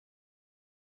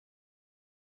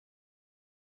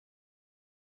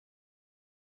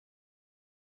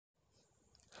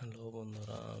Hello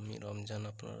বন্ধুরা, আমি রমজান।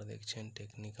 আপনারা দেখছেন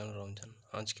টেকনিক্যাল রমজান।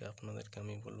 আজকে আপনাদেরকে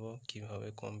আমি বলবো কিভাবে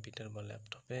কম্পিউটার বা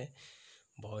ল্যাপটপে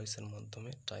ভয়েসের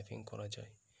মাধ্যমে টাইপিং করা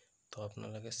যায়। তো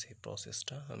আপনাদেরকে সেই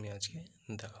প্রসেসটা আমি আজকে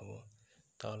দেখাবো।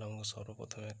 তাহলে আমাকে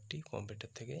সর্বপ্রথমে একটি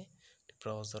কম্পিউটার থেকে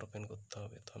ব্রাউজার ওপেন করতে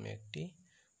হবে। তো আমি একটি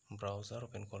ব্রাউজার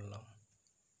ওপেন করলাম।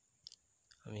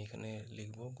 আমি এখানে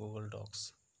লিখব গুগল ডক্স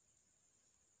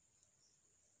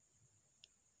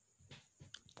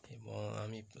এবং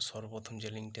আমি সর্বপ্রথম যে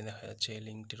লিঙ্কটি দেখা যাচ্ছে এই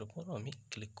লিঙ্কটির উপর আমি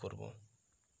ক্লিক করব।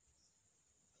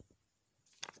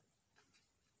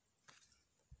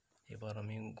 এবার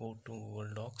আমি গো টু গুগল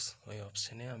ডক্স ওই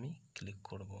অপশানে আমি ক্লিক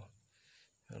করব।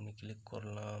 আমি ক্লিক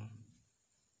করলাম।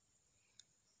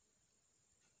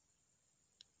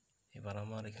 এবার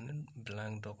আমার এখানে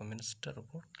ব্ল্যাঙ্ক ডকুমেন্টসটার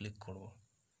উপর ক্লিক করব।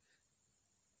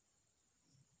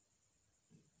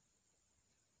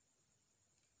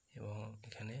 এবং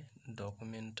এখানে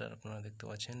ডকুমেন্টটার আপনারা দেখতে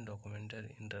পাচ্ছেন ডকুমেন্টের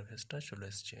ইন্টারফেসটা চলে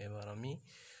এসছে। এবার আমি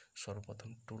সর্বপ্রথম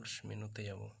টুলস মেনুতে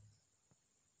যাব।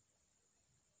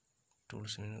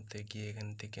 টুলস মেনুতে গিয়ে এখান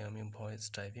থেকে আমি ভয়েস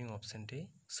টাইপিং অপশানটি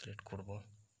সিলেক্ট করব।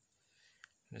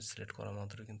 সিলেক্ট করা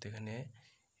মাত্র কিন্তু এখানে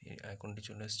এই আইকনটি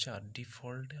চলে এসছে, আর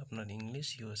ডিফল্টে আপনার ইংলিশ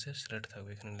ইউএসএ সিলেক্ট থাকবে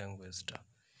এখানে ল্যাঙ্গুয়েজটা।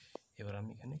 এবার আমি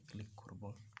এখানে ক্লিক করব।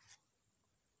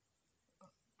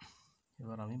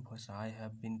 এবার আমি voice I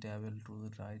have been able to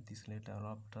write this letter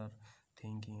after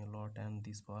thinking a lot and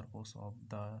this purpose of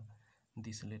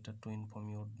this letter to inform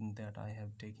you that I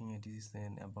have taken a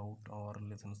decision about our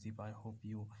relationship. I hope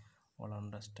you all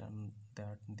understand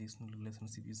that this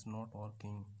relationship is not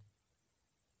working.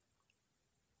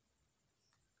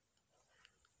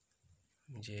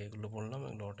 যে এগুলো বললাম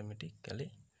এগুলো automatically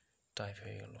type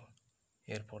হয়ে গেল।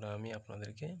 এরপরে আমি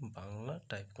আপনাদেরকে Bangla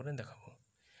type করে দেখাবো।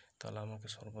 তাহলে আমাকে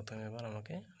সর্বপ্রথম এবার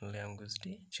আমাকে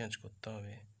ল্যাঙ্গুয়েজটি চেঞ্জ করতে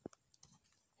হবে।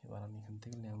 এবার আমি এখান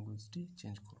থেকে ল্যাঙ্গুয়েজটি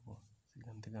চেঞ্জ করব।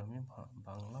 সেখান থেকে আমি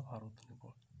বাংলা ভারত নেব।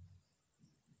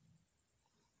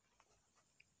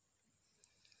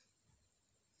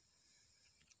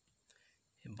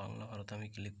 বাংলা ভারত আমি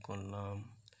ক্লিক করলাম।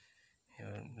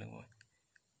 এবার লিখব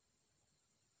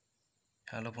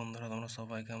হ্যালো বন্ধুরা, তোমরা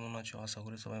সবাই কেমন আছো? আশা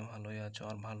করি সবাই ভালোই আছো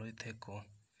আর ভালোই থেকো।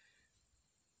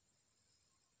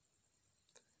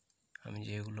 আমি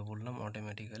যেগুলো বললাম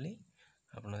অটোমেটিক্যালি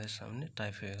আপনাদের সামনে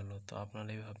টাইপ হয়ে গেল। তো আপনারা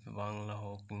এইভাবে বাংলা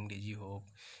হোক, ইংরেজি হোক,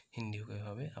 হিন্দি হোক,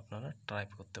 এভাবে আপনারা টাইপ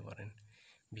করতে পারেন।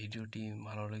 ভিডিওটি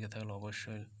ভালো লেগে থাকলে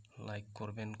অবশ্যই লাইক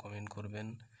করবেন, কমেন্ট করবেন,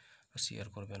 শেয়ার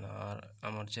করবেন। আর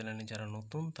আমার চ্যানেলে যারা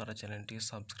নতুন তারা চ্যানেলটিকে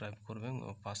সাবস্ক্রাইব করবেন ও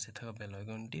পাশে থাকা বেল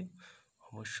আইকনটি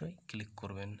অবশ্যই ক্লিক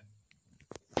করবেন।